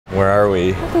Where are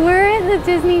we? We're at the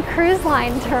Disney Cruise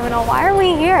Line terminal. Why are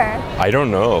we here? I don't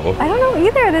know. I don't know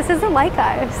either. This isn't like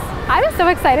us. I'm so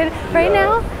excited. Right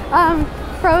now,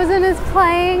 Frozen is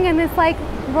playing, and it's like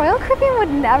Royal Caribbean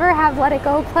would never have Let It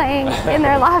Go playing in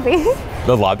their lobby.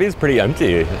 The lobby is pretty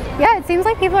empty. Yeah, it seems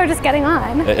like people are just getting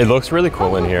on. It looks really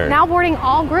cool in here. Now boarding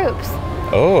all groups.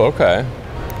 Oh, okay.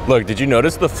 Look, did you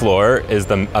notice the floor is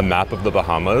a map of the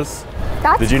Bahamas?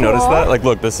 That's Did you cool. notice that? Like,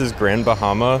 look, this is Grand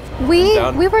Bahama. We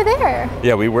were there.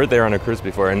 Yeah, we were there on a cruise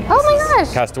before, and Oh my this is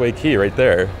gosh. Castaway Key right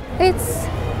there. It's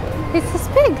this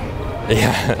big.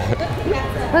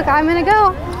 Yeah. Look, I'm gonna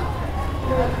go.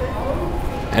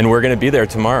 And we're gonna be there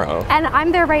tomorrow. And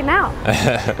I'm there right now.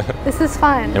 This is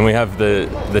fun. And we have the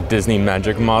Disney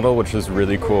Magic model, which is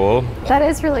really cool. That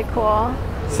is really cool.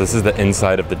 So this is the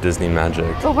inside of the Disney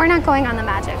Magic. But we're not going on the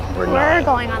Magic. We're not.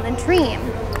 Going on the Dream.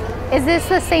 Is this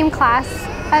the same class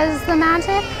as the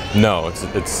Magic? No,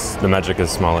 it's the Magic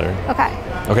is smaller. Okay.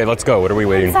 Okay, let's go. What are we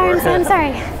waiting for? I'm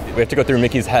sorry. We have to go through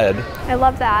Mickey's head. I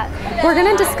love that. We're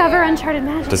gonna discover uncharted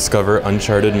magic. Discover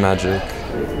uncharted magic.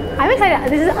 I'm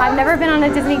excited. I've never been on a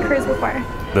Disney cruise before.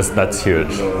 That's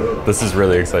huge. This is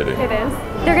really exciting. It is.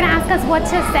 They're gonna ask us what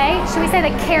to say. Should we say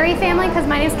the Kerry family? Because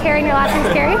my name's Kerry and your last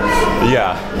name's Kerry?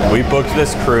 Yeah, we booked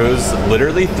this cruise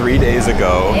literally 3 days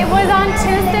ago. It was on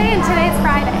Tuesday and today's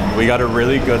Friday. We got a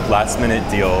really good last minute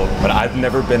deal, but I've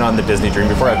never been on the Disney Dream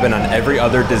before. I've been on every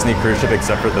other Disney cruise ship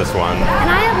except for this one. And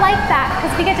I like that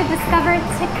because we get to discover it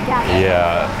together.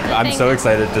 Yeah, I'm so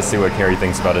excited to see what Carrie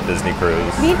thinks about a Disney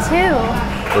cruise. Me too.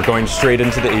 We're going straight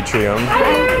into the atrium. Hi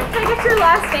there, can I get your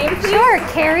last name, please? Sure,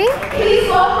 Kerry. Please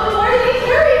welcome aboard the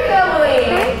Kerry family.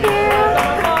 Thank you.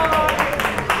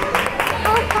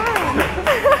 Oh, fun.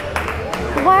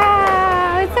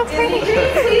 Wow, it's so pretty.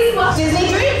 Disney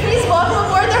Dream, please welcome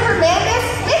aboard the Hernandez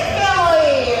Smith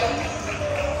family.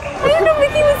 I didn't know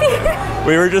Mickey was here.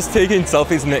 We were just taking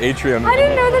selfies in the atrium. I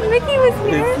didn't know that Mickey was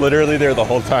here. He's literally there the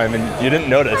whole time and you didn't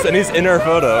notice, and he's in our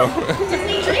photo.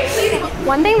 Disney Dream, please.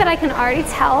 One thing that I can already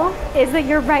tell is that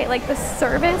you're right, like the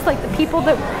service, like the people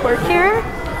that work here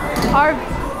are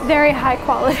very high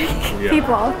quality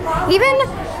people.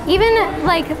 Even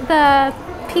like the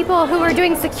people who are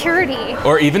doing security.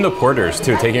 Or even the porters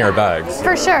too, taking our bags.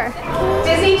 For sure.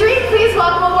 Disney Dream, please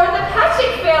welcome aboard the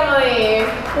Patrick family.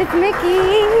 It's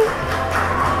Mickey.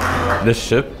 This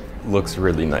ship looks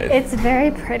really nice. It's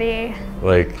very pretty.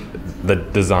 Like, the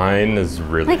design is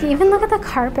really... Like, even look at the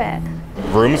carpet.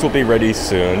 Rooms will be ready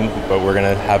soon, but we're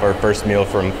gonna have our first meal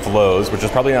from Flo's, which is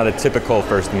probably not a typical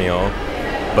first meal,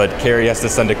 but Carrie has to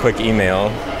send a quick email.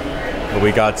 But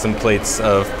we got some plates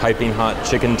of piping hot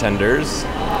chicken tenders.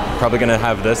 Probably gonna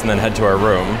have this and then head to our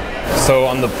room. So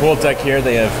on the pool deck here,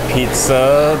 they have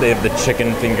pizza, they have the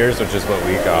chicken fingers, which is what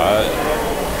we got,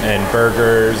 and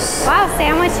burgers. Wow,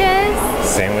 sandwiches.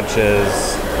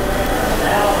 Sandwiches,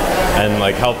 and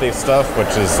like healthy stuff,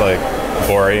 which is like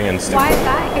boring and stupid. Why is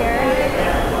that here?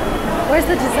 Where's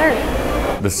the dessert?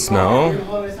 The smell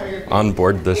on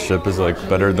board this ship is like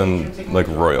better than like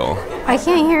Royal. I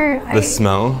can't hear. The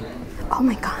smell? Oh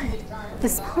my god, the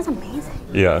smell is amazing.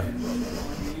 Yeah.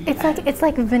 It's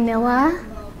like vanilla.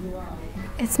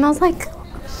 It smells like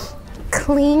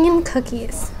clean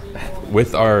cookies.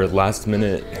 With our last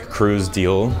minute cruise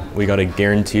deal, we got a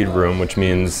guaranteed room, which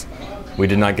means we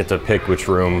did not get to pick which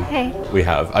room we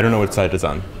have. I don't know what side it's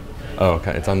on. Oh,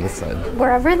 okay, it's on this side.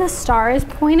 Wherever the star is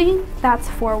pointing, that's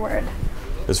forward.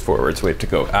 It's forward, so we have to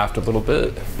go aft a little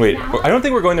bit. Wait, I don't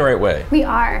think we're going the right way. We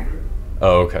are.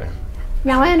 Oh, okay.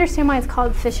 Now I understand why it's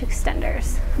called fish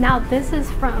extenders. Now this is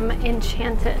from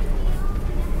Enchanted.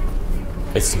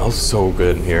 It smells so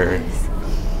good in here.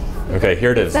 Okay,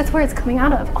 here it is. That's where it's coming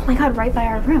out of. Oh my god, right by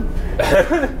our room.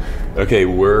 Okay,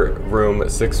 we're room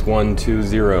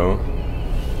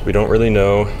 6120. We don't really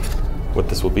know what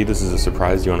this will be. This is a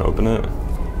surprise. Do you want to open it?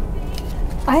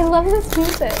 I love this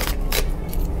music.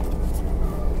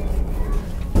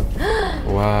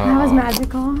 Wow. That was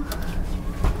magical.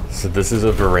 So this is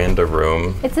a veranda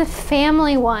room. It's a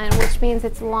family one, which means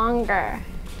it's longer.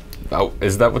 Oh,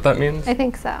 is that what that means? I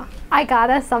think so. I got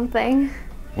us something.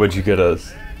 What'd you get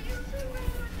us?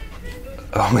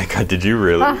 Oh my god, did you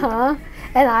really? Uh-huh.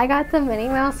 And I got the Minnie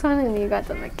Mouse one and you got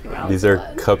the Mickey Mouse These are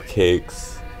one.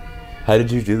 cupcakes. How did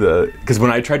you do that? Because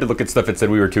when I tried to look at stuff, it said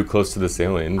we were too close to the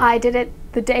sailing. I did it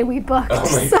the day we booked. Oh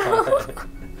my god.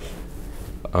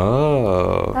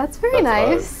 Oh. That's very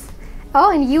nice. Us.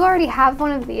 Oh, and you already have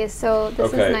one of these, so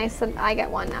this Okay. is nice that I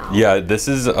get one now. Yeah, this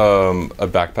is a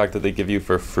backpack that they give you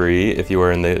for free if you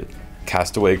are in the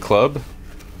Castaway Club.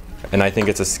 And I think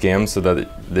it's a scam so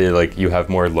that they like you have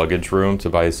more luggage room to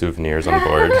buy souvenirs on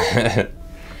board.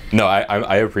 No,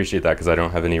 I appreciate that because I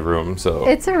don't have any room, so.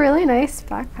 It's a really nice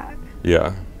backpack.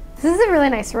 Yeah. This is a really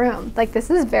nice room. Like, this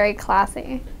is very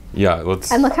classy. Yeah,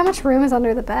 let's. And look how much room is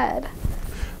under the bed.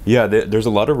 Yeah, there's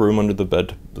a lot of room under the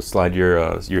bed to slide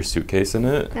your suitcase in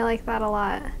it. I like that a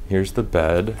lot. Here's the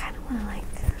bed. I kind of want to like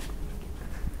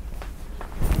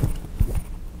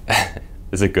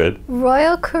Is it good?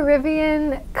 Royal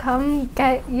Caribbean, come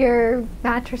get your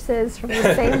mattresses from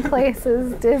the same place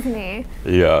as Disney.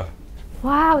 Yeah.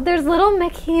 Wow, there's little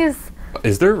Mickeys.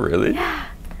 Is there really? Yeah.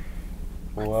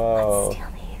 Wow. Let's steal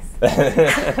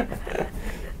these.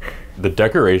 The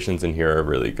decorations in here are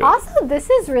really good. Also, this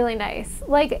is really nice.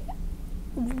 Like,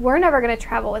 we're never going to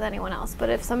travel with anyone else, but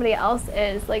if somebody else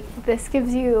is, like, this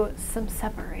gives you some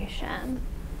separation.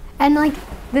 And, like,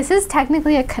 this is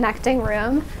technically a connecting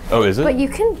room. Oh, is it? But you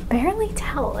can barely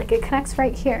tell. Like, it connects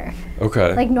right here.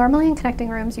 Okay. Like, normally in connecting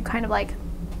rooms, you kind of, like,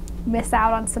 miss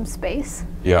out on some space.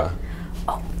 Yeah.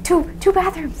 Oh, two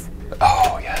bathrooms.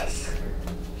 Oh, yes.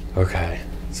 Okay.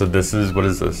 So this is, what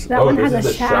is this? That one has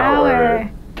a shower.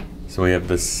 So we have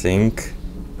the sink.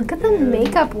 Look at the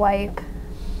makeup wipe.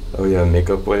 Oh yeah,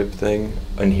 makeup wipe thing.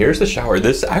 And here's the shower.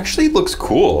 This actually looks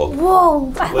cool.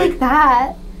 Whoa, I like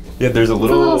that. Yeah, there's a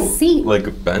little seat.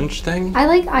 like bench thing.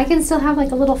 I can still have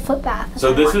like a little foot bath.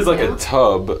 So this is like a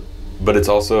tub, but it's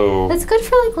also. It's good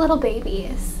for like little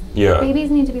babies. Yeah. Babies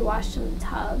need to be washed in the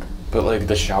tub. But like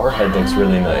the shower head looks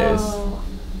really nice.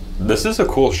 This is a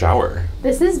cool shower.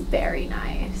 This is very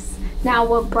nice. Now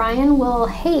what Brian will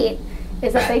hate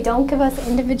is that they don't give us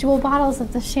individual bottles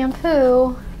of the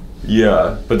shampoo.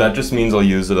 Yeah, but that just means I'll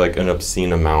use like an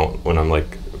obscene amount when I'm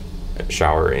like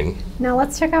showering. Now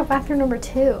let's check out bathroom number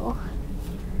 2.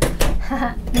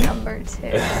 Number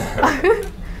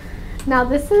 2. Now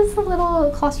this is a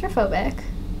little claustrophobic.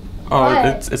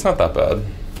 Oh, it's not that bad.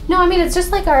 No, I mean it's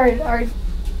just like our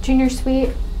junior suite.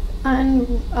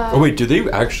 Oh wait, do they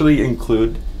actually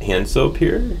include hand soap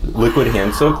here? Liquid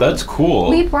hand soap? That's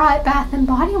cool. We brought Bath and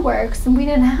Body Works and we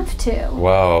didn't have to.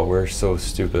 Wow, we're so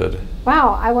stupid.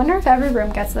 Wow, I wonder if every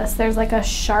room gets this. There's like a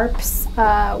Sharps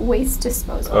waste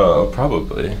disposal. Oh,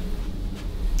 probably.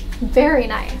 Very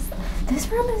nice. This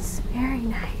room is very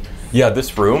nice. Yeah,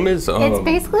 this room is. It's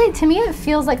basically, to me, it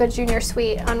feels like a junior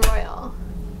suite on Royal,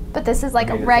 but this is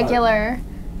like a regular.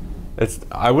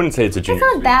 I wouldn't say it's a junior.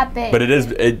 It's not that big, but it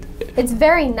is. It's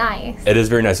very nice. It is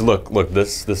very nice. Look,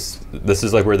 this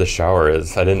is like where the shower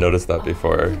is. I didn't notice that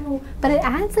before. But it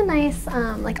adds a nice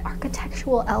like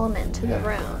architectural element to the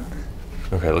room.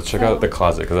 Okay, let's check out the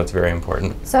closet because that's very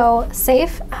important. So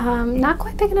safe, not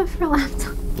quite big enough for a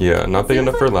laptop. Yeah, not big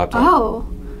enough for a laptop. Oh.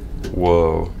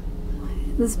 Whoa.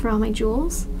 This is for all my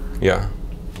jewels. Yeah,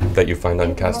 that you find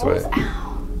on Castaway.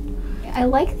 Ow. I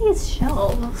like these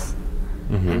shelves.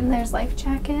 And there's life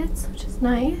jackets, which is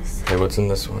nice. Okay, what's in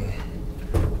this one?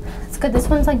 It's good. This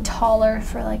one's like taller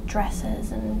for like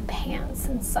dresses and pants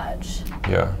and such.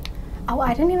 Yeah. Oh,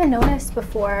 I didn't even notice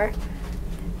before.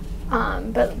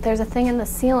 But there's a thing in the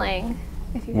ceiling.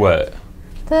 If you What?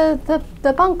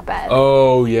 The bunk bed.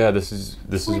 Oh yeah, this is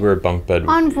where bunk bed.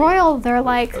 On Royal,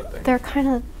 they're kind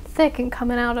of thick and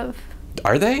coming out of.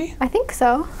 Are they? I think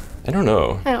so. I don't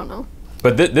know. I don't know.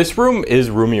 But this room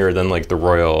is roomier than like the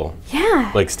Royal.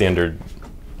 Yeah. Like standard.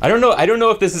 I don't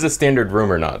know if this is a standard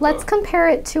room or not. Let's compare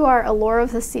it to our Allure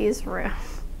of the Seas room.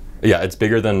 Yeah, it's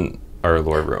bigger than our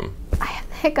Allure room. I have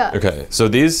the hiccups. Okay, so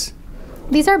these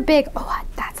are big. Oh,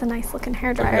 that's a nice looking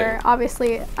hairdryer. Okay.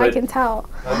 Obviously, I can tell.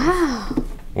 Wow.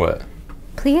 What?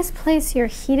 Please place your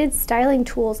heated styling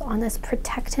tools on this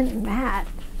protectant mat.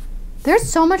 There's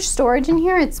so much storage in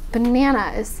here, it's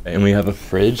bananas. And we have a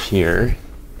fridge here.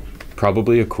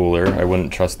 Probably a cooler. I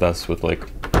wouldn't trust us with like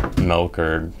milk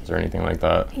or anything like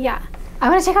that. Yeah. I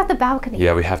want to check out the balcony.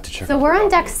 Yeah, we have to check out So we're on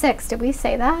deck 6. Did we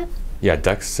say that? Yeah,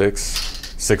 deck 6,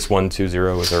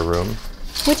 6120 was our room.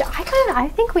 Which I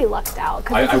think we lucked out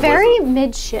because I it's very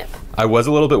midship. I was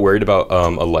a little bit worried about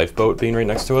a lifeboat being right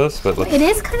next to us, but it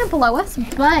is kind of below us,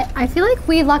 but I feel like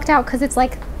we lucked out because it's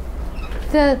like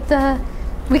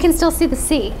we can still see the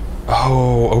sea.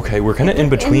 Oh, okay. We're kind of in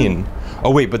between. Oh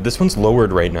wait, but this one's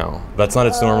lowered right now. That's not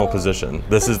its normal position.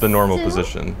 This is the normal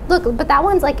position. Look, but that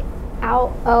one's like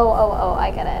out. Oh,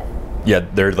 I get it. Yeah,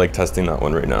 they're like testing that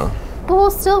one right now.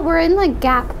 But we're in the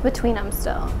gap between them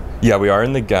still. Yeah, we are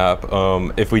in the gap.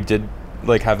 If we did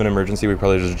like have an emergency, we'd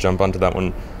probably just jump onto that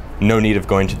one. No need of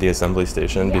going to the assembly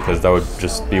station because that would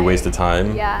just be a waste of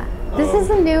time. Yeah. This is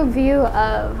a new view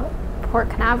of Port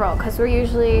Canaveral because we're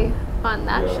usually on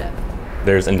that ship.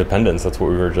 There's Independence, that's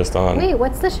what we were just on. Wait,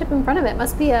 what's the ship in front of it?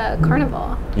 Must be a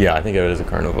Carnival. Yeah, I think it is a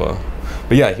Carnival.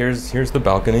 But yeah, here's the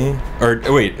balcony. Or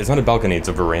wait, it's not a balcony, it's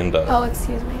a veranda. Oh,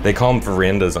 excuse me. They call them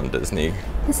verandas on Disney.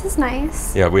 This is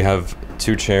nice. Yeah, we have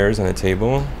 2 chairs and a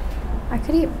table. I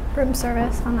could eat room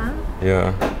service on that.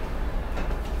 Yeah.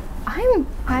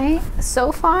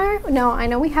 So far, no, I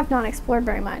know we have not explored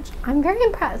very much. I'm very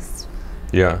impressed.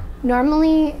 Yeah.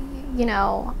 Normally, you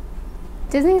know,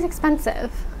 Disney's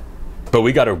expensive. But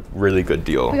we got a really good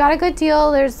deal. We got a good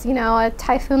deal. There's, you know, a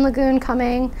typhoon lagoon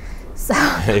coming. So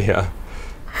yeah.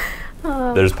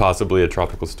 There's possibly a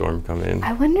tropical storm coming.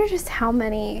 I wonder just how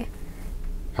many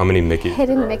Mickeys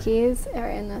hidden Mickeys are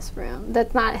in this room.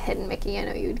 That's not a hidden Mickey. I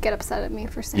know you'd get upset at me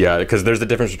for saying. Yeah, because there's a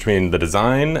difference between the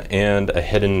design and a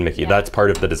hidden Mickey. Yeah. That's part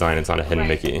of the design. It's not a hidden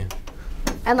Mickey.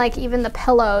 And like even the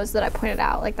pillows that I pointed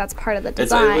out, like that's part of the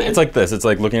design. It's like this. It's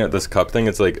like looking at this cup thing.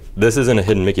 It's like this isn't a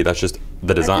hidden Mickey. That's just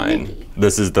the design.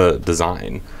 This is the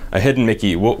design. A hidden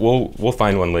Mickey. We'll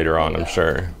find one later on. I'm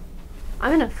sure.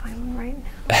 I'm gonna find one right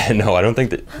now. No, I don't think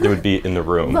that it would be in the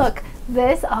room. Look,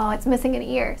 this. Oh, it's missing an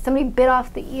ear. Somebody bit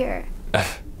off the ear.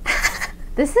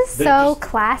 This is so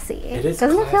classy.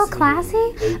 Doesn't it feel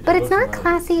classy? But it's not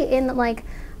classy in like.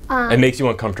 It makes you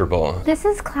uncomfortable. This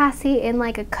is classy in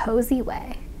like a cozy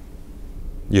way.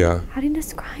 Yeah. How do you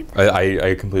describe that?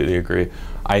 I completely agree.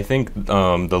 I think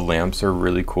the lamps are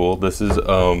really cool. This is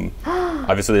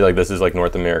obviously like this is like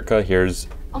North America. Here's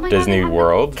Disney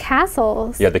World.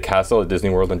 Castles. Yeah, the castle at Disney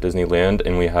World and Disneyland,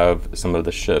 and we have some of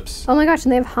the ships. Oh my gosh,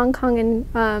 and they have Hong Kong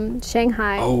and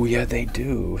Shanghai. Oh yeah, they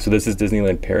do. So this is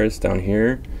Disneyland Paris down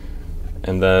here,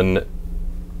 and then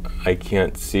I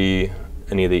can't see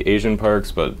any of the Asian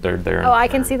parks, but they're there. Oh, I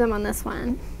can see them on this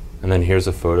one. And then here's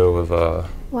a photo of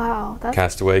wow, that's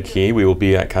Castaway Cay. We will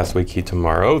be at Castaway Cay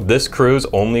tomorrow. This cruise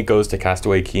only goes to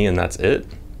Castaway Cay, and that's it.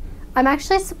 I'm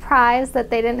actually surprised that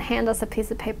they didn't hand us a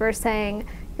piece of paper saying,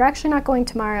 you're actually not going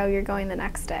tomorrow, you're going the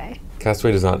next day.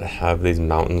 Castaway does not have these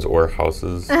mountains or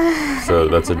houses, so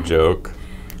that's a joke.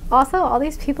 Also, all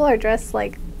these people are dressed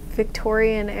like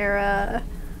Victorian era.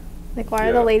 Like, why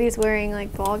are the ladies wearing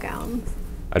like ball gowns?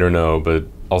 I don't know, but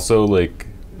also like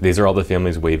these are all the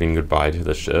families waving goodbye to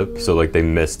the ship, so like they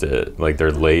missed it. Like they're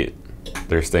late.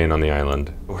 They're staying on the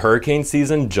island. Hurricane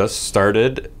season just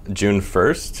started June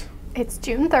 1st. It's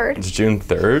June 3rd. It's June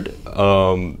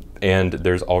 3rd, and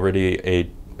there's already a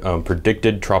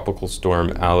predicted tropical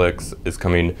storm. Alex is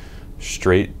coming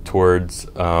straight towards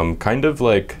kind of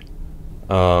like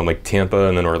Tampa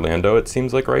and then Orlando, it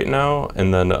seems like right now,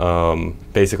 and then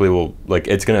basically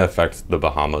it's gonna affect the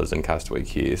Bahamas and Castaway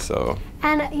Cay. So.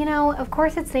 And you know, of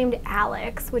course, it's named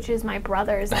Alex, which is my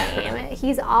brother's name.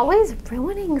 He's always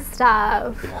ruining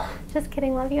stuff. Yeah. Just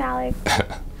kidding, love you, Alex.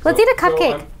 Let's eat a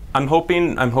cupcake. So I'm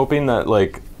hoping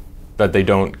that they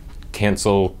don't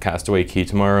cancel Castaway Cay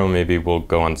tomorrow. Maybe we'll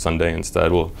go on Sunday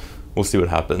instead. We'll see what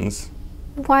happens.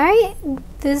 Why?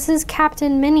 This is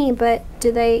Captain Minnie, but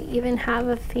do they even have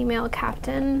a female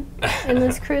captain in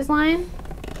this cruise line?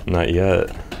 Not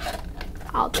yet.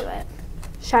 I'll do it.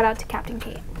 Shout out to Captain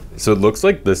Kate. So it looks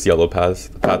like this yellow path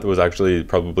was actually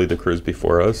probably the cruise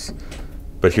before us.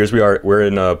 But here's we're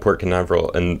in Port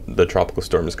Canaveral, and the tropical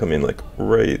storm is coming like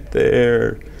right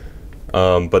there.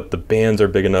 But the bands are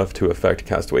big enough to affect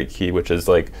Castaway Cay, which is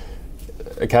like,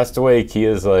 Castaway Cay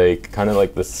is like kind of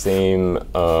like the same.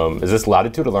 Is this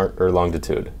latitude or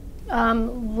longitude?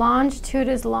 Longitude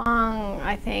is long,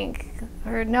 I think,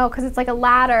 or no, because it's like a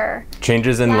ladder.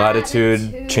 Changes in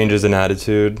latitude, changes in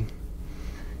attitude.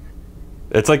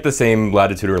 It's like the same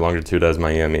latitude or longitude as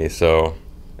Miami. So,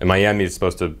 and Miami is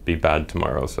supposed to be bad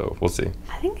tomorrow. So we'll see.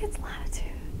 I think it's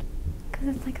latitude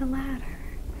because it's like a ladder.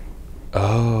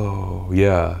 Oh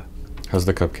yeah. How's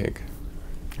the cupcake?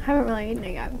 I haven't really eaten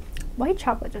it yet. White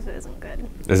chocolate just isn't good.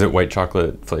 Is it white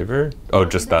chocolate flavor? Oh,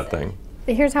 just that thing.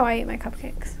 Here's how I eat my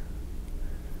cupcakes.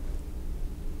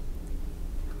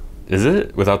 Is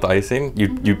it? Without the icing?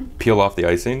 You peel off the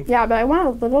icing? Yeah, but I want a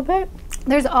little bit.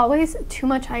 There's always too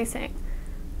much icing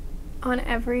on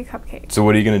every cupcake. So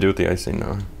what are you going to do with the icing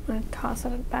now? I'm going to toss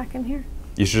it back in here.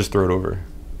 You should just throw it over.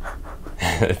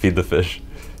 Feed the fish.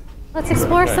 Let's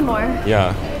explore some more.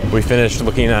 Yeah. We finished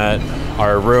looking at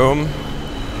our room.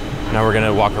 Now we're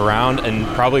gonna walk around and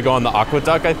probably go on the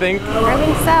AquaDuck, I think. I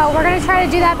think so. We're gonna try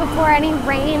to do that before any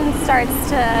rain starts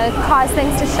to cause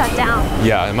things to shut down.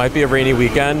 Yeah, it might be a rainy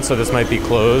weekend, so this might be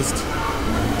closed.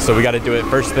 So we gotta do it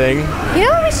first thing. You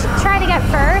know what we should try to get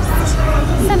first?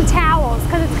 Some towels,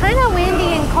 because it's kind of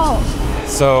windy and cold.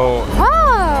 So,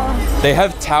 they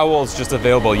have towels just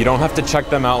available. You don't have to check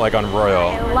them out like on Royal.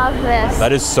 I love this.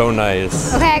 That is so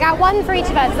nice. Okay, I got one for each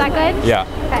of us. Is that good? Yeah.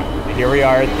 Okay. Here we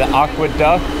are at the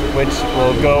AquaDuck, which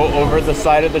will go over the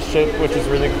side of the ship, which is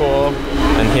really cool.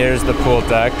 And here's the pool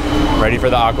deck. Ready for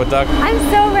the AquaDuck? I'm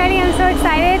so ready, I'm so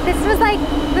excited. This was like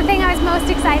the thing I was most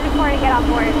excited for to get on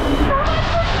board.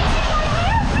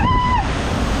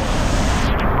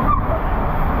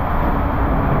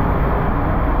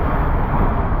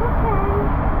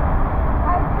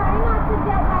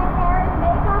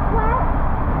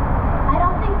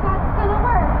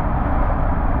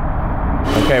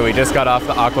 Okay, we just got off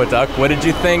the AquaDuck. What did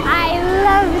you think? I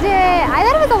loved it. I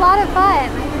thought it was a lot of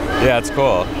fun. Yeah, it's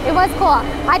cool. It was cool.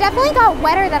 I definitely got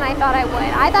wetter than I thought I would.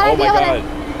 I thought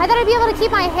I'd be able to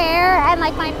keep my hair and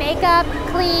like my makeup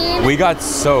clean. We got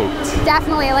soaked.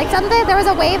 Definitely. Like there was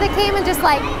a wave that came and just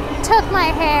like took my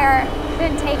hair.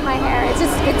 Didn't take my hair.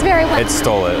 It's very wet. It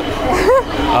stole it.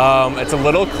 It's a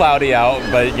little cloudy out,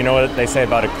 but you know what they say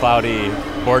about a cloudy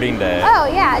boarding day? Oh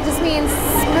yeah, it just means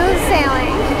smooth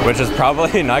sailing. Which is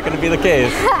probably not going to be the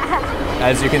case.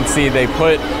 As you can see, they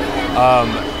put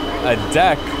a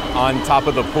deck on top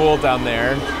of the pool down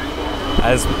there.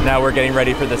 As now we're getting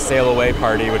ready for the sail away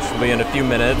party, which will be in a few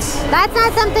minutes. That's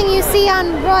not something you see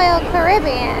on Royal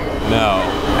Caribbean. No.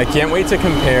 I can't wait to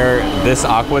compare this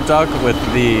AquaDuck with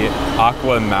the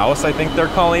Aqua Mouse, I think they're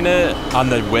calling it, on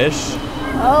the Wish.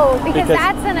 Oh, because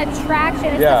that's an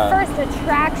attraction. It's the first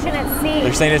attraction at sea.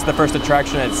 They're saying it's the first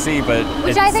attraction at sea, but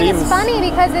which I think is funny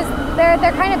because they're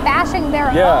kind of bashing their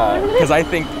own. Yeah, because I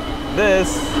think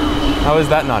this, how is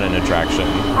that not an attraction?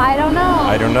 I don't know.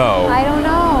 I don't know. I don't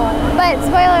know. But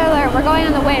spoiler alert, we're going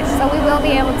on the Wish, so we will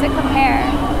be able to compare.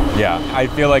 Yeah, I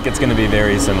feel like it's going to be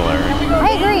very similar.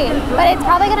 I agree, but it's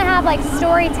probably going to have like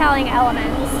storytelling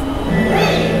elements.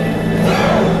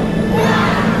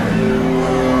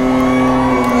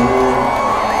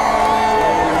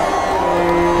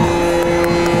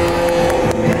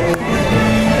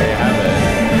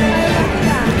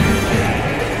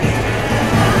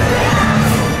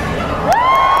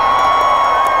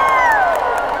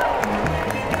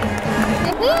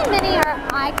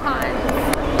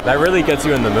 That really gets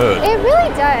you in the mood. It really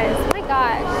does. Oh my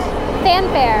gosh.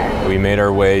 Fanfare. We made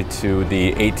our way to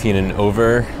the 18 and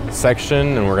over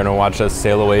section, and we're gonna watch us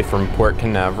sail away from Port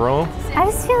Canaveral. I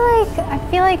just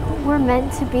feel like we're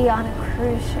meant to be on a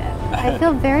cruise ship. I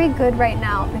feel very good right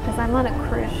now because I'm on a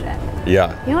cruise ship.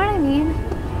 Yeah. You know what I mean?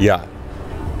 Yeah.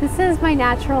 This is my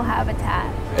natural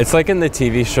habitat. It's like in the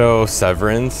TV show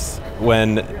Severance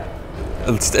when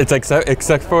it's like,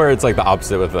 except for it's like the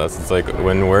opposite with us. It's like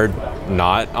when we're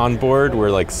not on board,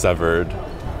 we're like severed.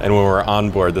 And when we're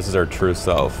on board, this is our true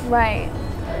self. Right.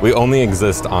 We only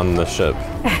exist on the ship.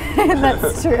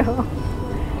 That's true.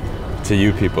 To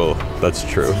you people, that's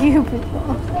true. To you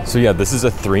people. So yeah, this is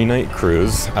a 3-night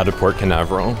cruise out of Port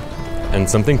Canaveral. And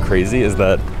something crazy is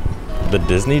that the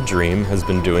Disney Dream has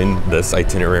been doing this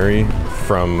itinerary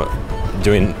from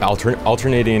doing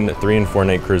alternating 3- and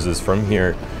 4-night cruises from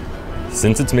here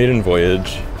since its maiden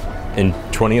voyage in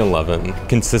 2011.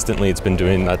 Consistently, it's been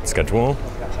doing that schedule.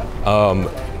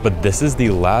 But this is the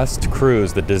last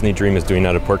cruise the Disney Dream is doing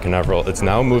out of Port Canaveral. It's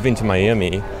now moving to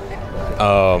Miami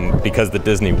because the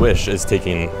Disney Wish is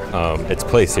taking its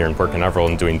place here in Port Canaveral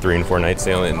and doing 3- and 4-night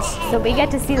sailings. So we get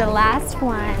to see the last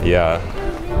one. Yeah.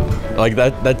 Like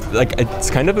that's like it's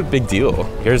kind of a big deal.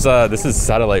 Here's this is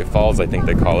Satellite Falls, I think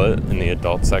they call it, in the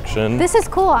adult section. This is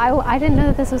cool. I didn't know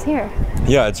that this was here.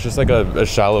 Yeah, it's just like a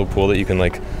shallow pool that you can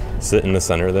like sit in the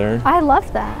center there. I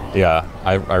love that. Yeah,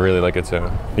 I really like it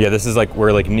too. Yeah, this is like,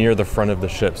 we're like near the front of the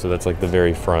ship, so that's like the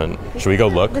very front. Should we go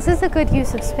look? This is a good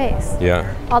use of space.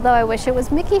 Yeah. Although I wish it was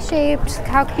Mickey shaped.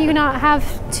 How can you not have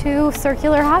 2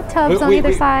 circular hot tubs on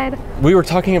either side? We were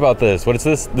talking about this. What is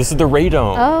this? This is the Ray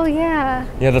Dome. Oh yeah.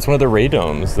 Yeah, that's one of the Ray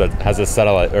Domes that has a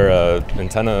satellite or a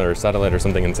antenna or satellite or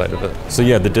something inside of it. So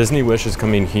yeah, the Disney Wish is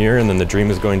coming here, and then the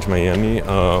Dream is going to Miami.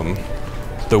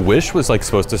 The Wish was like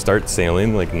supposed to start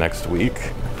sailing like next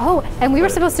week. Oh, and we were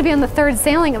supposed to be on the 3rd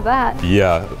sailing of that.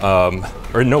 Yeah,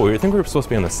 or no, I think we were supposed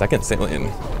to be on the 2nd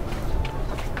sailing.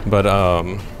 But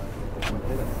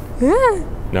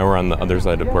now we're on the other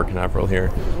side of Port Canaveral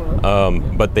here.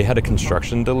 But they had a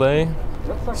construction delay,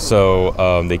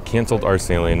 so they canceled our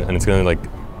sailing, and it's gonna like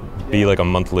be like a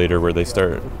month later when they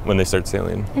start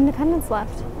sailing. Independence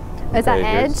left. Is that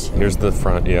Edge? Here's the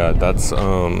front. Yeah, that's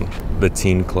the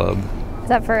teen club. Is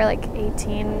that for like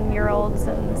 18-year-olds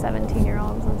and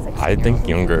 17-year-olds and 16-year-olds? I think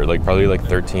younger, like probably like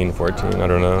 13, 14, I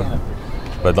don't know.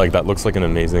 But like that looks like an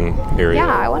amazing area.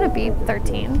 Yeah, I want to be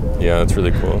 13. Yeah, that's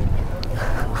really cool.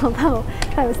 Although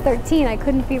if I was 13, I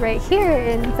couldn't be right here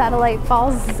in Satellite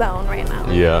Falls zone right now.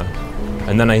 Yeah.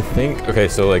 And then I think, okay,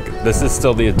 so like this is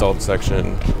still the adult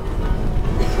section.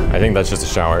 I think that's just a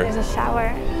shower. There's a shower.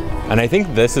 And I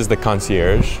think this is the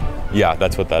concierge. Yeah,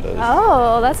 that's what that is.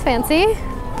 Oh, that's fancy.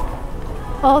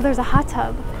 Oh, there's a hot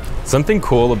tub. Something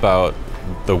cool about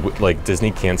the like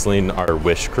Disney canceling our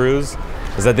Wish cruise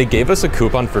is that they gave us a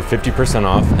coupon for 50%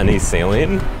 off any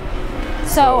sailing.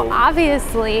 So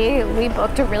obviously we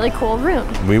booked a really cool room.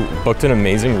 We booked an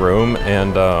amazing room,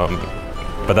 and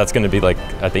but that's going to be like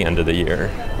at the end of the year.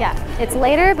 Yeah, it's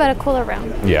later, but a cooler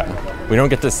room. Yeah, we don't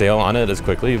get to sail on it as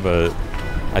quickly, but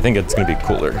I think it's going to be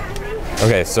cooler.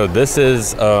 Okay, so this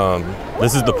is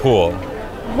the pool.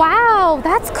 Wow,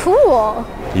 that's cool.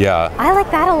 Yeah. I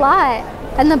like that a lot.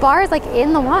 And the bar is like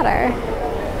in the water.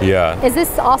 Yeah. Is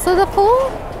this also the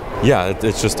pool? Yeah,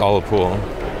 it's just all a pool.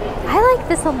 I like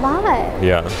this a lot.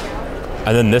 Yeah.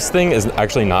 And then this thing is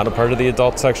actually not a part of the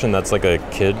adult section. That's like a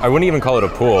kid. I wouldn't even call it a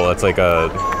pool. It's like a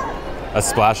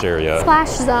splash area. Splash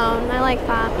zone. I like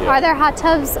that. Yeah. Are there hot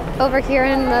tubs over here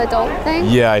in the adult thing?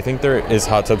 Yeah, I think there is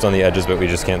hot tubs on the edges, but we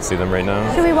just can't see them right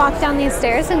now. Should we walk down these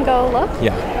stairs and go look?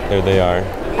 Yeah, there they are.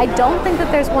 I don't think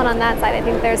that there's one on that side. I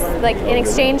think there's like in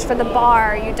exchange for the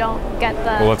bar, you don't get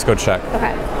the. Well, let's go check.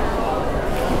 Okay.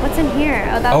 What's in here?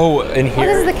 Oh, in here. Oh,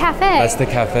 this is the cafe. That's the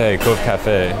cafe, Cove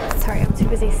Cafe. Sorry, I'm too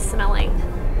busy smelling.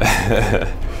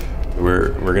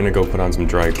 We're gonna go put on some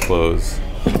dry clothes.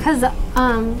 Because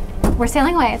we're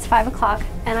sailing away. It's 5 o'clock,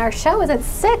 and our show is at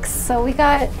 6, so we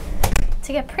got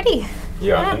to get pretty.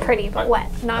 Yeah. Not pretty, but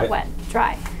wet. Not wet.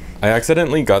 Dry. I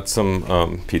accidentally got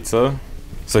some pizza.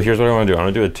 So here's what I want to do. I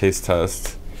want to do a taste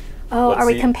test. Oh, Let's are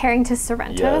we see. comparing to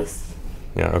Sorrento's? Yes.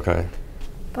 Yeah. Okay.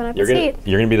 Bon You're appetit.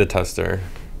 gonna be the tester.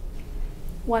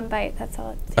 One bite. That's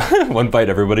all. It's One bite.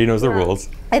 Everybody knows the rules.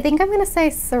 I think I'm gonna say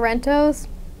Sorrento's.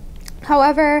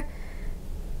 However,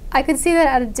 I could see that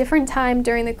at a different time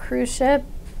during the cruise ship,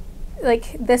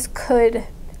 like this could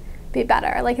be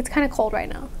better. Like it's kind of cold right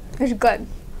now. It's good.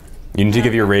 You need to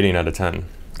give your rating out of 10.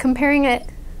 Comparing it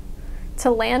to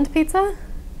land pizza.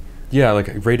 Yeah, like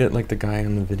rate it like the guy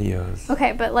in the videos.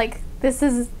 Okay, but like this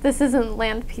isn't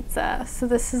land pizza, so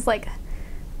this is like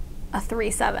a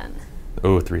 3.7.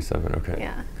 Oh, 3.7. Okay.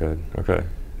 Yeah. Good. Okay.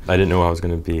 I didn't know I was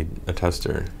gonna be a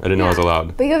tester. I didn't know I was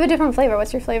allowed. But you have a different flavor.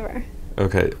 What's your flavor?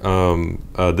 Okay.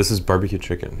 This is barbecue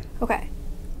chicken. Okay.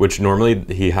 Which normally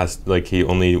he has like he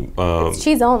only. It's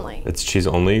cheese only. It's cheese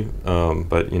only.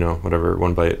 But you know whatever.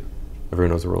 One bite.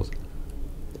 Everyone knows the rules.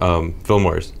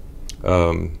 Fillmore's.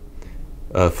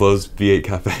 Flo's V8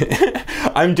 Cafe.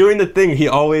 I'm doing the thing. He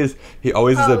always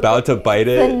is about to bite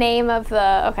it. The name of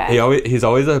the He's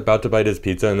always about to bite his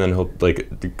pizza, and then he'll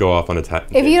like go off on a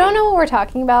tangent. If you don't know what we're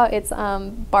talking about, it's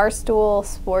Barstool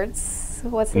Sports.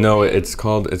 What's his name? It's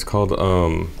called.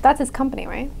 That's his company,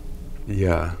 right?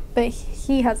 Yeah. But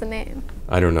he has a name.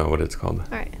 I don't know what it's called.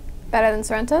 All right. Better than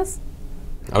Sorrento's?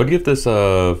 I would give this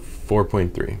a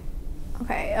 4.3.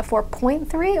 Okay, a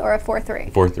 4.3 or a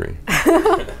 4.3?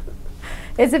 4.3.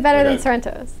 Is it better than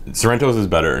Sorrento's? Sorrento's is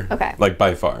better. Okay. Like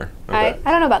by far. Okay.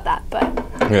 I don't know about that, but.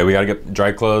 Okay, we gotta get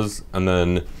dry clothes, and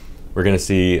then we're gonna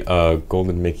see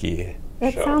Golden Mickey.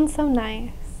 It show. sounds so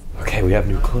nice. Okay, we have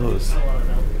new clothes.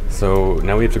 So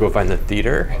now we have to go find the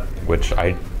theater, which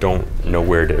I don't know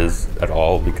where it is at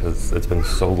all because it's been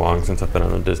so long since I've been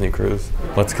on a Disney cruise.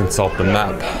 Let's consult the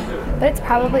map. But it's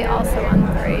probably also on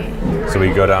 3. So we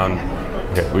go down.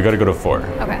 Okay, we gotta go to 4.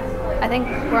 Okay. I think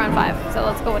we're on 5, so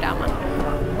let's go down 1.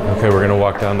 Okay, we're gonna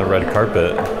walk down the red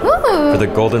carpet Ooh, for the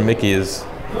Golden Mickeys.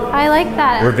 I like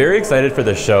that. We're very excited for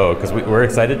the show because we're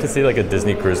excited to see like a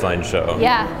Disney Cruise Line show.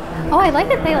 Yeah. Oh, I like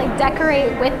that they like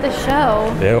decorate with the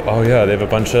show. They have a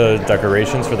bunch of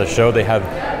decorations for the show. They have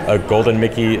a Golden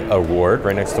Mickey award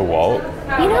right next to Walt.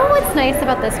 You know what's nice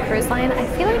about this cruise line? I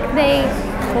feel like they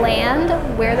planned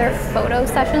where their photo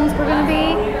sessions were going to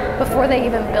be before they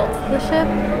even built the ship.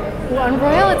 On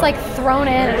Royal, it's like thrown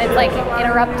in and it's like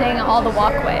interrupting all the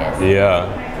walkways.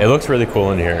 Yeah, it looks really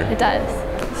cool in here. It does.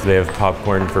 So they have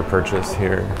popcorn for purchase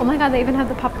here. Oh my god, they even have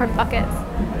the popcorn buckets.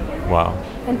 Wow.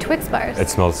 And Twix bars. It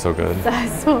smells so good. It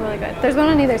does smell really good. There's one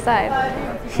on either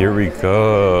side. Here we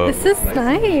go. This is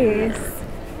nice.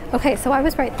 Okay, so I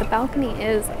was right. The balcony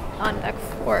is on deck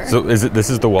 4. So this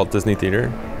is the Walt Disney Theater?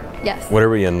 Yes. What are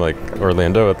we in, like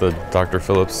Orlando at the Dr.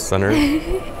 Phillips Center? You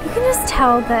can just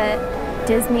tell that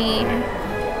Disney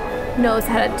knows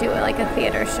how to do it like a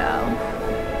theater show.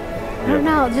 I don't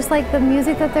know, just like the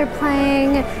music that they're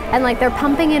playing, and like they're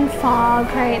pumping in fog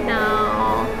right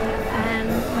now, and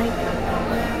like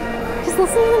just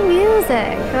listen to the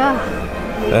music. Ugh.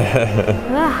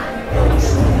 Ugh.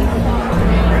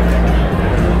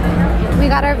 We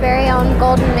got our very own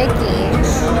Golden Mickey.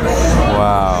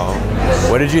 Wow.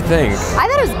 What did you think? I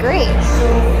thought it was great.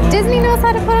 Disney knows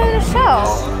how to put on a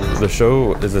show. The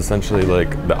show is essentially like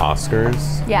the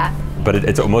Oscars. Yeah. but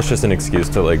it's almost just an excuse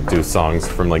to like do songs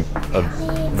from like a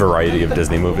variety of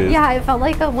Disney movies. Yeah, it felt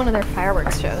like one of their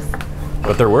fireworks shows.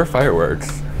 But there were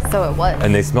fireworks. So it was.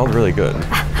 And they smelled really good.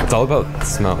 It's all about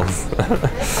smells.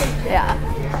 Yeah.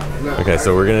 Okay,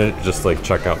 so we're gonna just like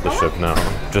check out the ship now.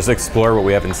 Just explore what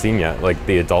we haven't seen yet, like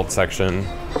the adult section,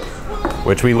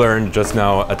 which we learned just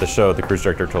now at the show. The cruise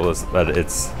director told us that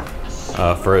it's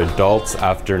for adults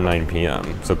after 9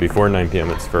 p.m. So before 9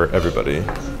 p.m. it's for everybody.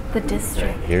 The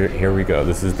district. Here we go.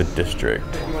 This is the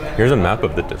district. Here's a map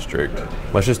of the district.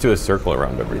 Let's just do a circle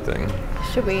around everything.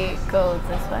 Should we go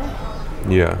this way?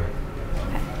 Yeah.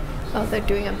 Oh, they're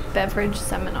doing a beverage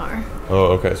seminar. Oh,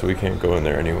 okay, so we can't go in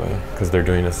there anyway, because they're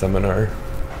doing a seminar.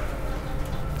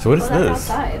 So what is this?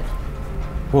 Outside.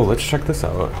 Well, let's check this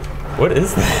out. What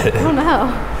is that? I don't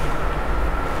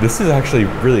know. This is actually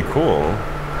really cool.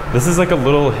 This is like a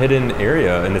little hidden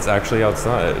area, and it's actually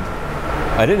outside.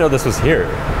 I didn't know this was here.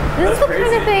 This is the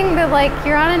kind of thing that like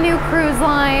you're on a new cruise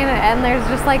line, and there's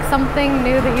just like something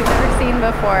new that you've never seen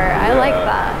before. I like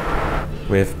that.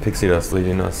 We have pixie dust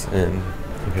leading us in.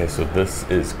 Okay, so this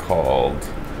is called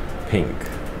Pink.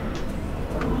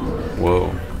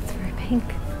 Whoa. It's very pink.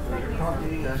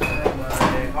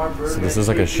 So this is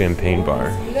like a champagne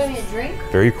bar.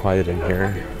 Very quiet in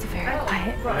here. It's very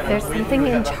quiet. There's something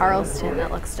in Charleston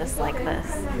that looks just like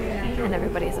this, and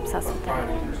everybody's obsessed with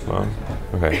it. Well,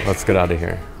 okay, let's get out of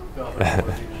here.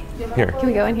 Here. Can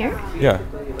we go in here? Yeah.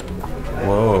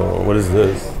 Whoa, what is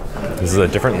this? This is a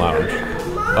different lounge.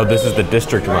 Oh, this is the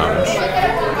district lounge.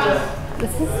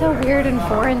 This is so weird and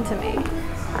foreign to me.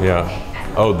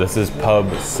 Yeah. Oh, this is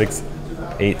pub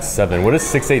 687. What is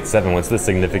 687? What's the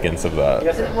significance of that?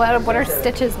 What are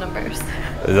Stitch's numbers?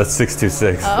 That's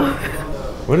 626. Oh.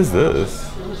 What is this?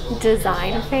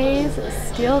 Design phase,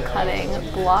 steel cutting,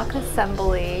 block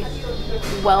assembly,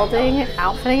 welding,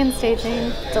 outfitting and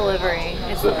staging, delivery.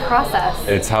 It's the process.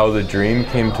 It's how the dream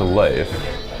came to life.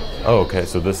 Oh, okay,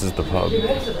 so this is the pub.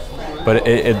 But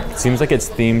it seems like it's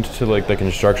themed to like the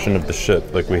construction of the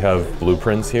ship. Like we have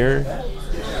blueprints here.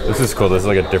 This is cool. This is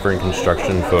like a different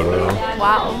construction photo.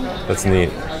 Wow. That's neat.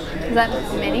 Is that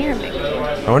Minnie or Mickey?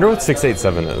 I wonder what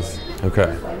 687 is.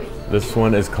 Okay. This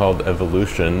one is called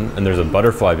Evolution, and there's a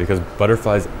butterfly because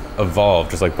butterflies evolve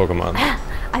just like Pokemon.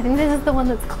 I think this is the one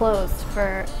that's closed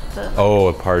for the... Oh,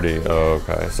 a party. Oh,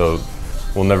 okay. So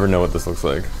we'll never know what this looks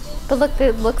like. But look,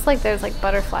 it looks like there's like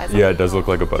butterflies. Yeah, it does look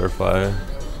like a butterfly.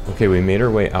 Okay, we made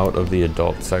our way out of the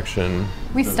adult section.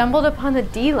 We stumbled upon the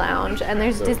D lounge, and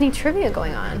there's Disney trivia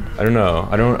going on. I don't know.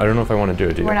 I don't know if I want to do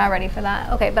it. Do you? We're not ready for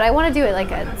that. Okay, but I want to do it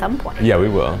like at some point. Yeah, we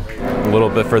will. A little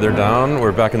bit further down,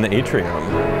 we're back in the atrium.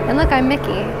 And look, I'm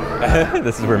Mickey.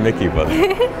 This is where Mickey was.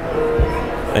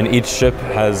 And each ship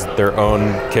has their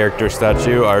own character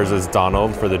statue. Ours is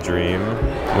Donald for the Dream.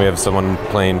 We have someone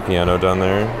playing piano down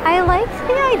there. I like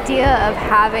the idea of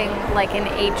having like an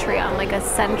atrium, like a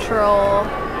central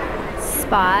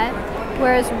spot,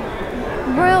 whereas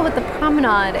Royal with the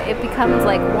promenade, it becomes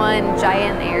like one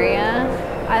giant area.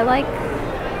 I like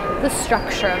the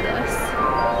structure of this.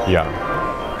 Yeah.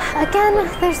 Again,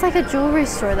 there's like a jewelry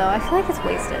store though. I feel like it's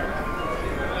wasted.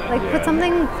 Like put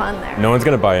something fun there. No one's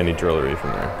gonna buy any jewelry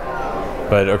from there.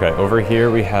 But okay, over here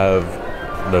we have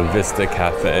the Vista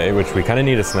Cafe, which we kind of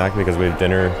need a snack because we have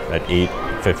dinner at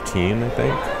 8:15, I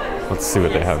think. Let's see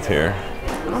what they have here.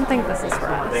 I don't think this is for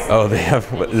us. Oh, they have,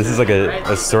 this is like a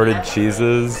assorted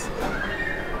cheeses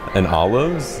and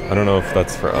olives. I don't know if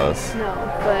that's for us. No,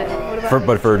 but what about...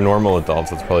 But for normal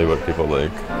adults, that's probably what people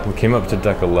like. We came up to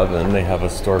deck 11. They have a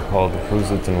store called Who's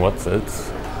It and What's It,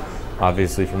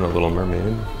 obviously from The Little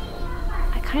Mermaid.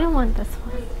 I kind of want this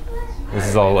one. This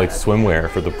is all like swimwear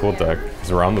for the pool deck. It's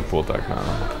around the pool deck now.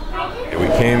 We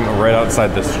came right outside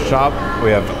this shop.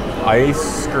 We have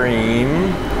ice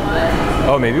cream.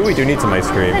 Oh, maybe we do need some ice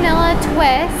cream. Vanilla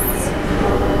twist.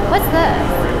 What's this?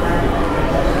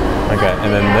 Okay,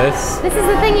 and then this. This is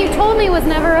the thing you told me was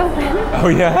never open. Oh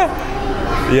yeah?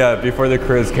 Yeah, before the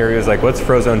cruise, Kerry was like, what's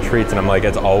Frozone Treats? And I'm like,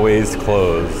 it's always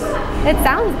closed. It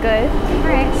sounds good. All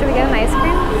right, should we get an ice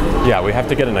cream? Yeah, we have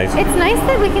to get an ice cream. It's nice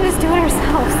that we can just do it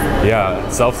ourselves. Yeah,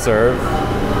 self-serve.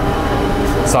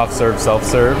 Soft serve,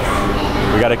 self-serve.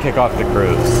 We gotta kick off the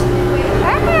cruise.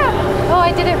 Ah! Oh,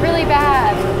 I did it really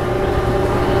bad.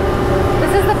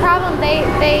 This is the problem.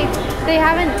 They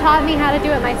haven't taught me how to do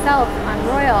it myself on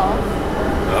Royal.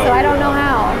 Oh, So I don't know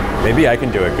how. Maybe I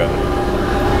can do it good.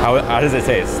 How does it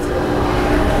taste?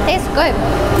 Tastes good.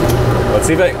 Let's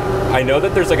see if I know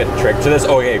that there's like a trick to this.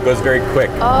 Oh, okay, it goes very quick.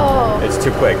 Oh. It's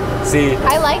too quick. See?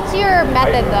 I liked your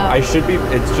method though. I should be,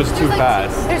 it's just too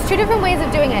fast. There's two different ways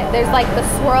of doing it. There's like the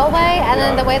swirl way and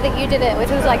then the way that you did it, which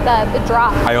was like the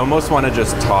drop. I almost want to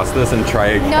just toss this and try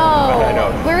again. No, I know.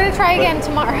 We're gonna try again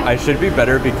tomorrow. I should be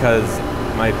better because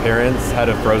my parents had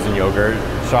a frozen yogurt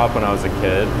shop when I was a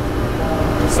kid.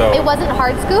 So it wasn't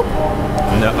hard scoop?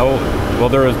 No, oh, well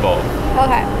there was both.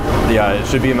 Okay. Yeah, it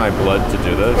should be in my blood to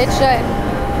do this. It should.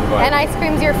 But. And ice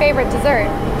cream's your favorite dessert.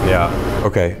 Yeah.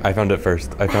 Okay, I found it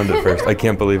first. I I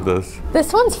can't believe this.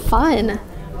 This one's fun.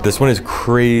 This one is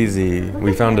crazy.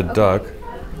 We found a duck.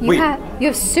 You have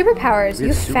superpowers.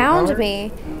 You found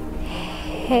me.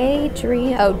 Hey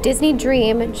Dream. Oh, Disney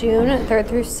Dream, June 3rd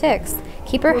through 6th.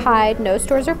 Keep her hide, no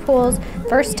stores or pools.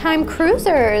 First time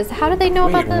cruisers. How do they know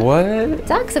about the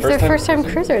ducks if they're first time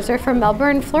cruisers? They're from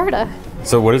Melbourne, Florida.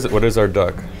 So what is our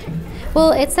duck?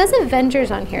 Well, it says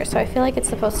Avengers on here, so I feel like it's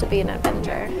supposed to be an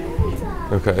Avenger.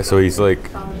 Okay, so he's like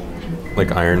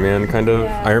Iron Man kind of.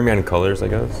 Yeah. Iron Man colors, I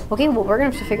guess. Okay, well we're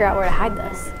gonna have to figure out where to hide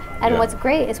this. And what's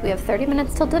great is we have 30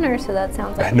 minutes till dinner, so that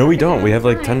sounds like... No, we don't. We have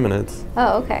like 10 minutes.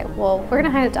 Oh, okay. Well, we're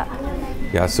gonna hide a duck.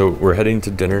 Yeah, so we're heading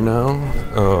to dinner now.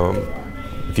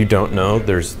 If you don't know,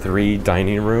 there's 3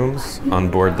 dining rooms on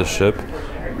board the ship,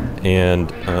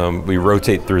 and we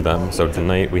rotate through them. So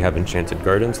tonight we have Enchanted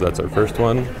Garden, so that's our first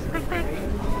one.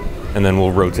 And then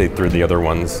we'll rotate through the other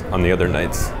ones on the other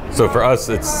nights. So for us,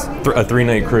 it's a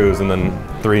 3-night cruise and then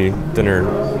 3 dinner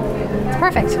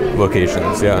perfect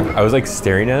locations. Yeah, I was like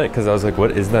staring at it because I was like,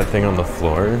 what is that thing on the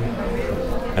floor?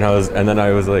 And then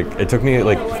I was like, it took me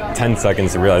like 10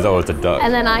 seconds to realize, oh, it's a duck.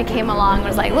 And then I came along and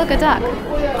was like, look, a duck.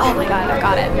 Oh my God, I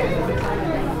got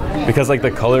it. Because like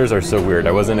the colors are so weird.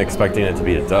 I wasn't expecting it to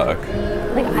be a duck.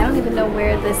 Like, I don't even know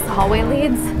where this hallway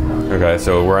leads. Okay,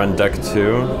 so we're on deck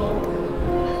 2.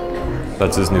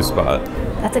 That's his new spot.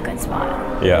 That's a good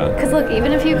spot. Yeah. Because look,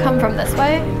 even if you come from this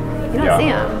way, you don't see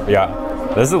him. Yeah.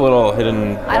 This is a little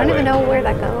hidden I don't even know where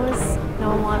that goes. No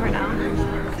one will ever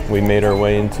know. We made our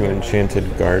way into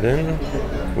Enchanted Garden.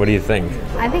 What do you think?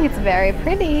 I think it's very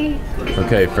pretty.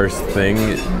 Okay, first thing,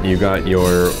 you got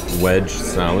your wedge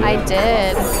salad. I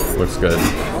did. Looks good.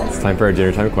 It's time for our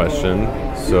dinner time question.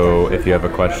 So if you have a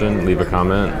question, leave a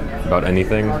comment about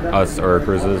anything, us or our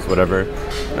cruises, whatever.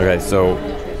 Okay, so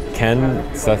Ken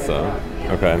Sessa,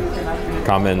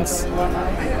 comments,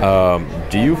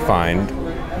 do you find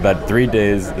that 3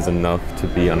 days is enough to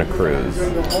be on a cruise?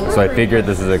 So I figured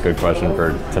this is a good question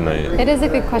for tonight. It is a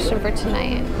good question for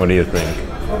tonight. What do you think?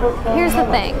 Here's the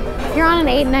thing. If you're on an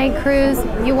 8-night cruise,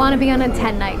 you want to be on a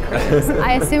 10-night cruise.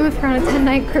 I assume if you're on a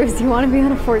 10-night cruise, you want to be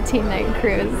on a 14-night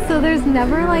cruise. So there's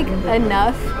never like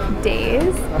enough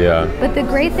days. Yeah. But the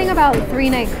great thing about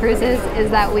 3-night cruises is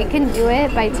that we can do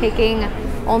it by taking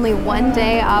only 1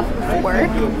 day off of work,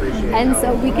 and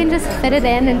so we can just fit it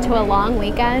into a long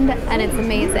weekend, and it's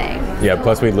amazing. Yeah,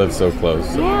 plus we live so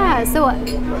close. Yeah, so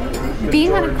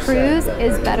being on a cruise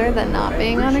is better than not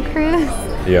being on a cruise.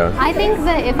 Yeah. I think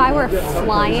that if I were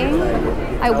flying,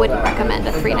 I wouldn't recommend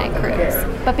a 3-night cruise,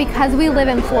 but because we live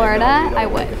in Florida, I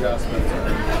would.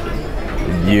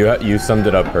 You summed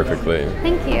it up perfectly.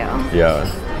 Thank you. Yeah.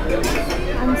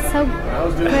 I'm so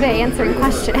good at answering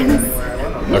questions.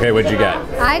 Okay, what'd you get?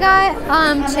 I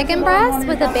got chicken breast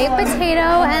with a baked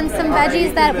potato and some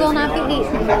veggies that will not be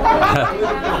eaten.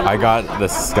 I got the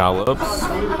scallops,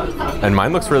 and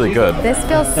mine looks really good. This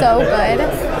feels so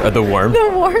good. The worm? The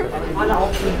worm.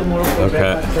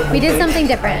 Okay. We did something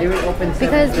different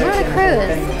because we're on a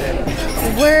cruise.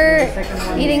 We're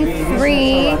eating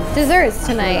 3 desserts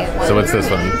tonight. So what's this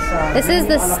one? This is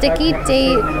the sticky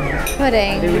date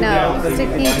pudding. No,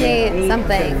 sticky date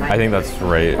something. I think that's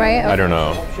right. Right? Okay. I don't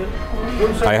know.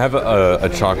 I have a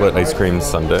chocolate ice cream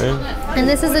sundae. And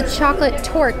this is a chocolate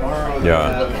torte.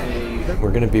 Yeah.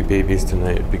 We're gonna be babies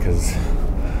tonight because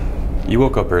you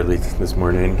woke up early this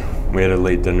morning. We had a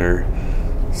late dinner,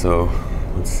 so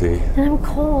let's see. And I'm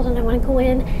cold and I want to go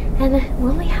in, and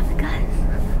will we have the GUSS?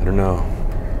 I don't know.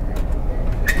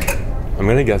 I'm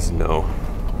gonna guess no.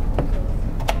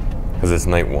 Because it's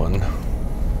night 1.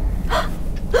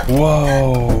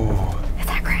 Whoa!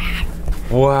 It's a crab.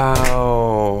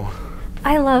 Wow!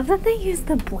 I love that they use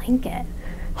the blanket.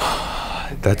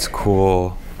 That's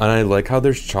cool. And I like how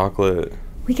there's chocolate.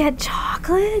 We get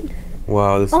chocolate?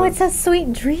 Wow, this it says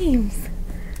sweet dreams.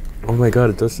 Oh my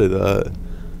god, it does say that.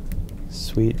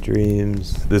 Sweet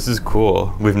dreams. This is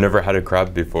cool. We've never had a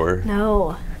crab before.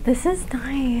 No, this is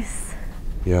nice.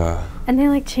 Yeah. And they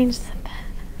like changed the bed.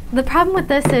 The problem with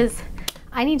this is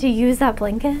I need to use that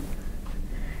blanket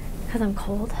because I'm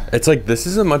cold. It's like, this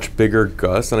is a much bigger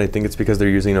GUSS, and I think it's because they're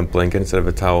using a blanket instead of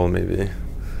a towel, maybe.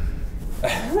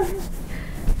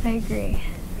 I agree.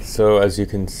 So as you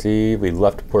can see, we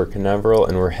left Port Canaveral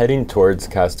and we're heading towards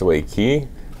Castaway Cay,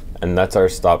 and that's our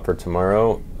stop for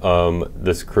tomorrow.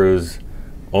 This cruise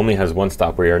only has one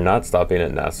stop. We are not stopping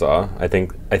at Nassau. I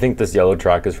think this yellow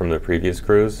track is from the previous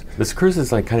cruise. This cruise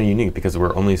is like kind of unique because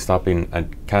we're only stopping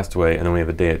at Castaway and then we have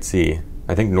a day at sea.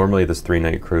 I think normally this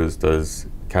 3-night cruise does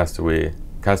Castaway,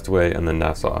 and then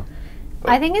Nassau.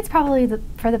 I think it's probably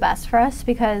for the best for us,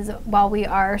 because while we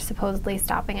are supposedly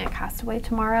stopping at Castaway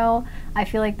tomorrow, I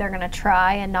feel like they're going to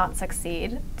try and not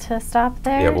succeed to stop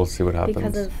there. Yeah, we'll see what happens.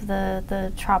 Because of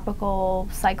the tropical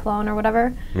cyclone or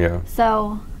whatever. Yeah.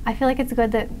 So I feel like it's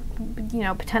good that, you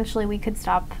know, potentially we could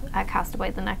stop at Castaway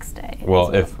the next day.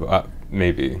 Well, if,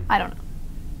 maybe. I don't know.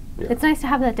 Yeah. It's nice to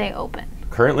have that day open.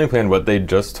 Currently planned, what they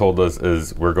just told us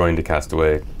is we're going to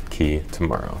Castaway Cay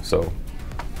tomorrow. So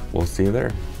we'll see you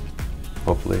there.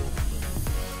 Hopefully.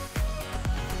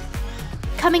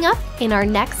 Coming up in our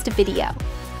next video.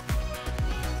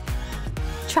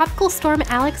 Tropical Storm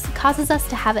Alex causes us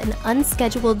to have an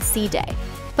unscheduled sea day.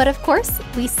 But of course,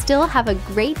 we still have a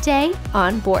great day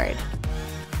on board.